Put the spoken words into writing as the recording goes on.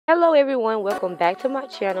Hello everyone, welcome back to my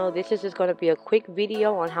channel. This is just going to be a quick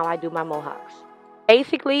video on how I do my mohawks.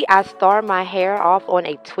 Basically, I start my hair off on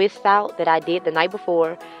a twist out that I did the night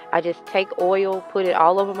before. I just take oil, put it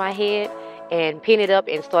all over my head, and pin it up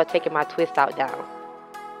and start taking my twist out down.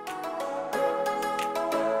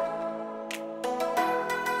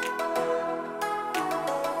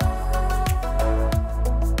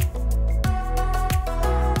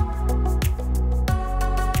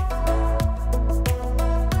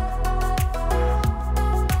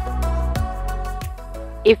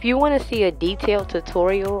 If you want to see a detailed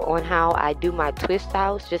tutorial on how I do my twist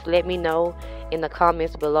outs, just let me know in the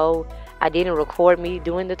comments below. I didn't record me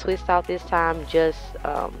doing the twist out this time, just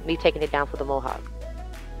me taking it down for the mohawk.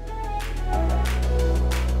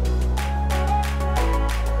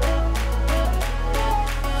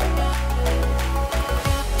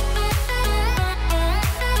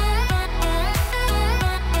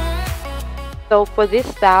 So for this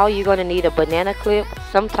style, you're going to need a banana clip,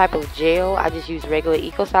 some type of gel. I just use regular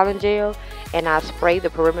Eco Styling gel, and I spray the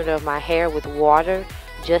perimeter of my hair with water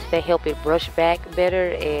just to help it brush back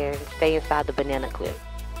better and stay inside the banana clip.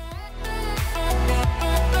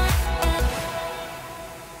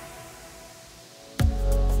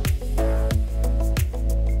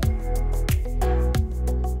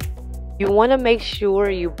 You want to make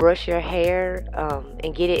sure you brush your hair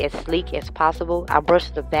and get it as sleek as possible. I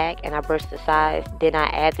brush the back and I brush the sides, then I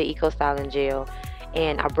add the Eco Styling gel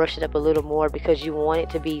and I brush it up a little more because you want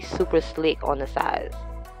it to be super slick on the sides.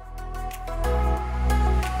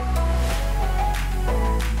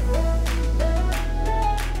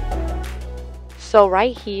 So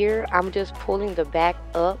right here, I'm just pulling the back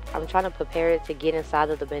up. I'm trying to prepare it to get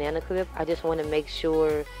inside of the banana clip. I just want to make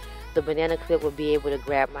sure the banana clip will be able to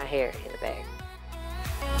grab my hair in the back.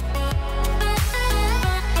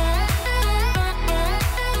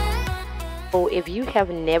 So if you have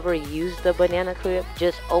never used the banana clip,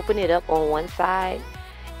 just open it up on one side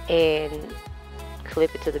and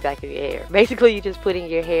clip it to the back of your hair. Basically, you're just putting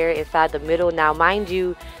your hair inside the middle. Now, mind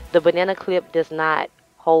you, the banana clip does not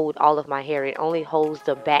hold all of my hair. It only holds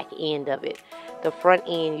the back end of it. The front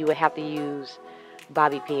end, you would have to use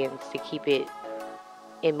bobby pins to keep it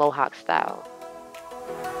in mohawk style.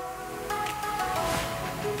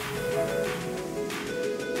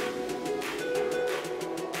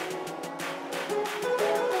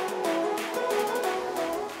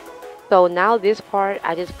 So now this part,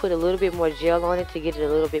 I just put a little bit more gel on it to get it a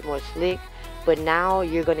little bit more slick. But now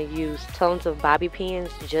you're going to use tons of bobby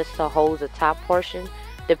pins just to hold the top portion.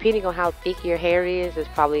 Depending on how thick your hair is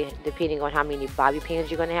probably depending on how many bobby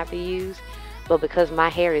pins you're going to have to use. But because my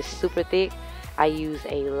hair is super thick, I use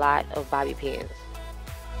a lot of bobby pins.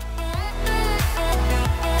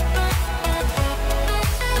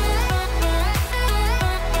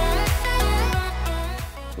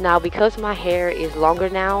 Now because my hair is longer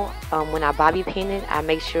now, when I bobby pin it, I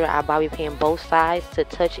make sure I bobby pin both sides to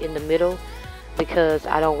touch in the middle because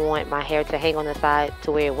I don't want my hair to hang on the side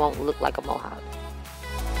to where it won't look like a mohawk.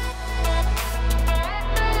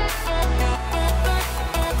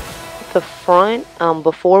 The front,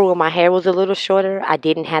 before when my hair was a little shorter, I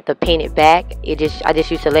didn't have to pin it back. I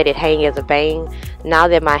just used to let it hang as a bang. Now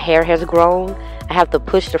that my hair has grown, I have to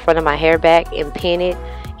push the front of my hair back and pin it,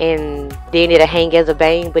 and then it'll hang as a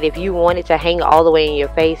bang. But if you want it to hang all the way in your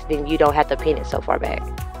face, then you don't have to pin it so far back.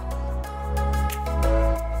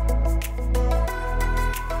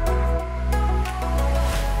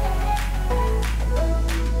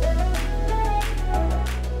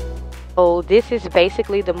 So this is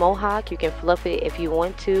basically the mohawk. You can fluff it if you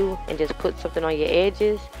want to and just put something on your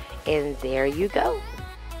edges, and there you go.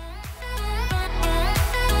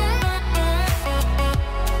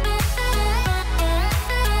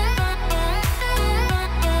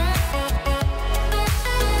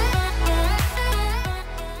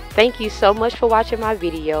 Thank you so much for watching my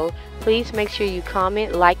video. Please make sure you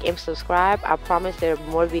comment, like, and subscribe. I promise there are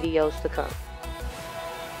more videos to come.